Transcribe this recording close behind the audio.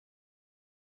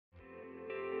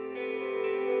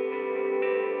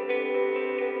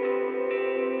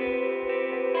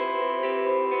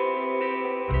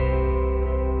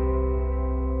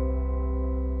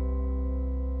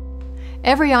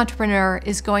Every entrepreneur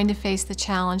is going to face the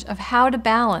challenge of how to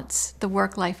balance the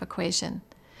work-life equation,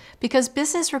 because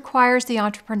business requires the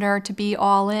entrepreneur to be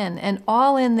all in, and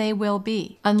all in they will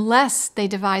be, unless they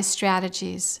devise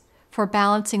strategies for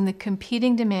balancing the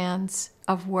competing demands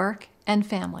of work and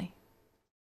family.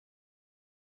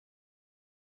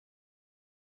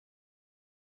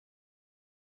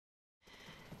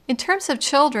 In terms of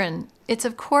children, it's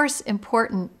of course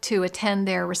important to attend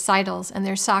their recitals and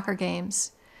their soccer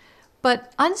games.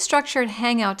 But unstructured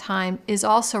hangout time is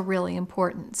also really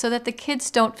important so that the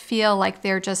kids don't feel like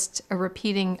they're just a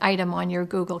repeating item on your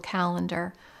Google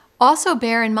Calendar. Also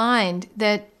bear in mind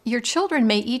that your children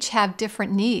may each have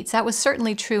different needs. That was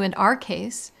certainly true in our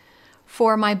case.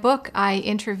 For my book, I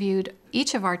interviewed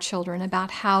each of our children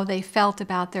about how they felt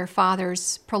about their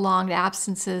father's prolonged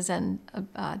absences and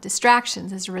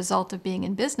distractions as a result of being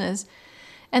in business,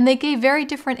 and they gave very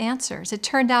different answers. It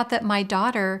turned out that my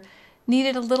daughter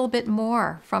needed a little bit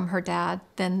more from her dad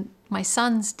than my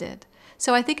sons did.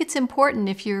 So I think it's important,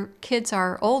 if your kids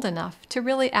are old enough, to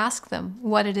really ask them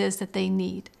what it is that they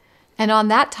need. And on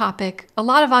that topic, a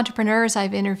lot of entrepreneurs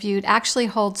I've interviewed actually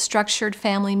hold structured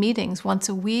family meetings once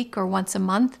a week or once a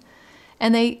month,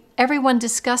 and everyone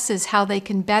discusses how they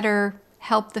can better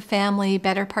help the family,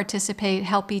 better participate,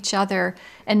 help each other,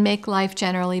 and make life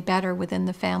generally better within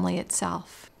the family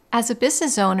itself. As a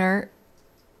business owner,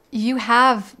 you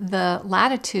have the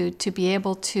latitude to be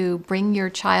able to bring your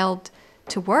child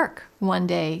to work one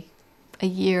day a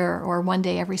year or one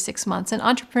day every 6 months. And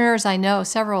entrepreneurs, I know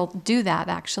several do that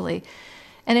actually.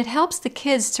 And it helps the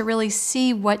kids to really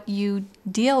see what you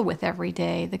deal with every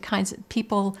day, the kinds of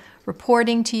people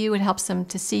reporting to you. It helps them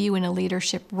to see you in a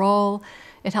leadership role.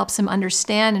 It helps them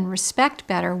understand and respect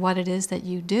better what it is that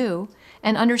you do,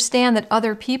 and understand that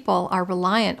other people are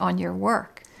reliant on your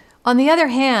work. On the other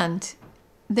hand,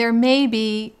 there may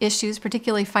be issues,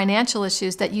 particularly financial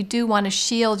issues, that you do want to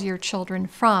shield your children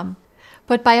from.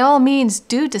 But by all means,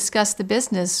 do discuss the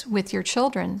business with your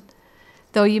children,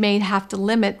 though you may have to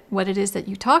limit what it is that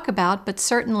you talk about, but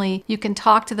certainly you can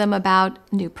talk to them about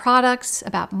new products,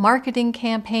 about marketing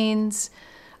campaigns,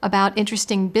 about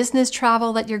interesting business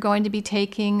travel that you're going to be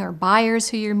taking, or buyers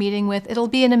who you're meeting with. It'll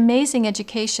be an amazing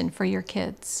education for your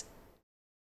kids.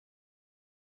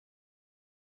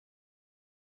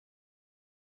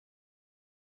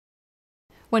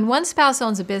 When one spouse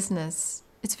owns a business,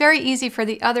 it's very easy for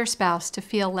the other spouse to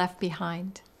feel left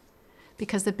behind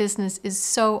because the business is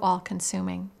so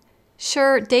all-consuming.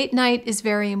 Sure, date night is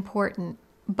very important,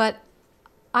 but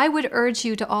I would urge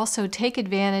you to also take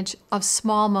advantage of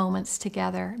small moments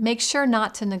together. Make sure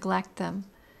not to neglect them.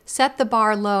 Set the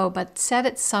bar low, but set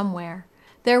it somewhere.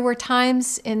 There were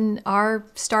times in our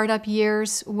startup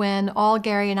years when all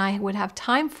Gary and I would have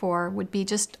time for would be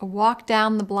just a walk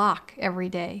down the block every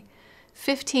day.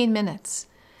 15 minutes.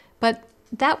 But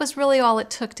that was really all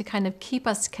it took to kind of keep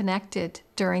us connected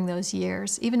during those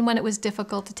years, even when it was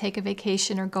difficult to take a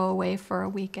vacation or go away for a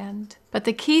weekend. But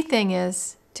the key thing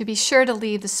is to be sure to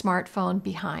leave the smartphone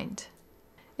behind.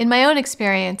 In my own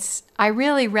experience, I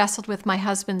really wrestled with my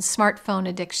husband's smartphone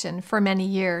addiction for many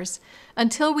years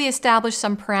until we established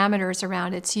some parameters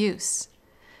around its use.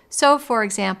 So, for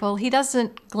example, he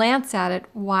doesn't glance at it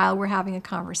while we're having a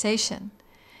conversation.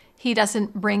 He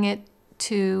doesn't bring it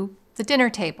to the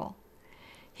dinner table.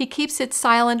 He keeps it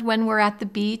silent when we're at the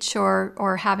beach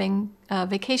or having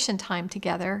vacation time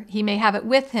together. He may have it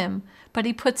with him, but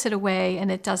he puts it away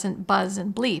and it doesn't buzz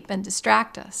and bleep and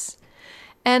distract us.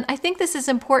 And I think this is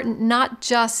important not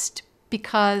just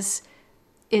because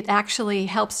it actually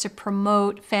helps to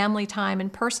promote family time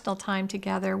and personal time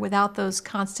together without those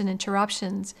constant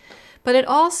interruptions, but it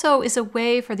also is a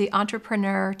way for the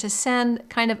entrepreneur to send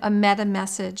kind of a meta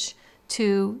message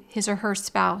to his or her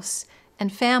spouse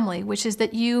and family, which is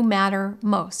that you matter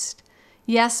most.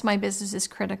 Yes, my business is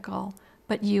critical,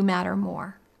 but you matter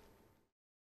more.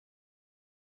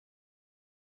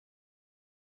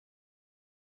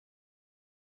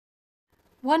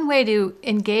 One way to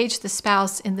engage the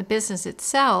spouse in the business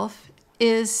itself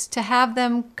is to have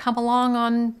them come along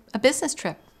on a business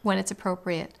trip when it's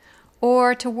appropriate,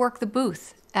 or to work the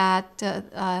booth at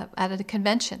a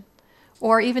convention,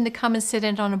 or even to come and sit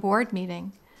in on a board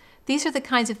meeting. These are the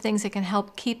kinds of things that can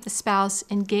help keep the spouse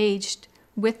engaged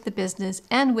with the business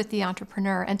and with the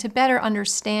entrepreneur, and to better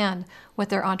understand what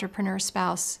their entrepreneur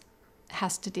spouse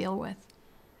has to deal with.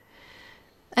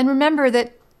 And remember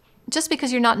that just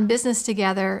because you're not in business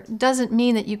together doesn't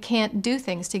mean that you can't do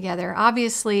things together.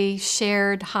 Obviously,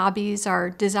 shared hobbies are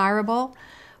desirable,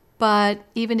 but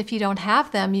even if you don't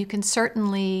have them, you can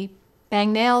certainly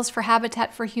bang nails for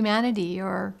Habitat for Humanity,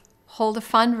 or hold a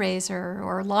fundraiser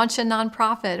or launch a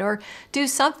nonprofit or do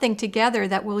something together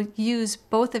that will use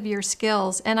both of your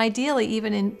skills and ideally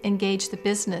even engage the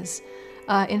business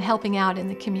in helping out in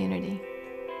the community.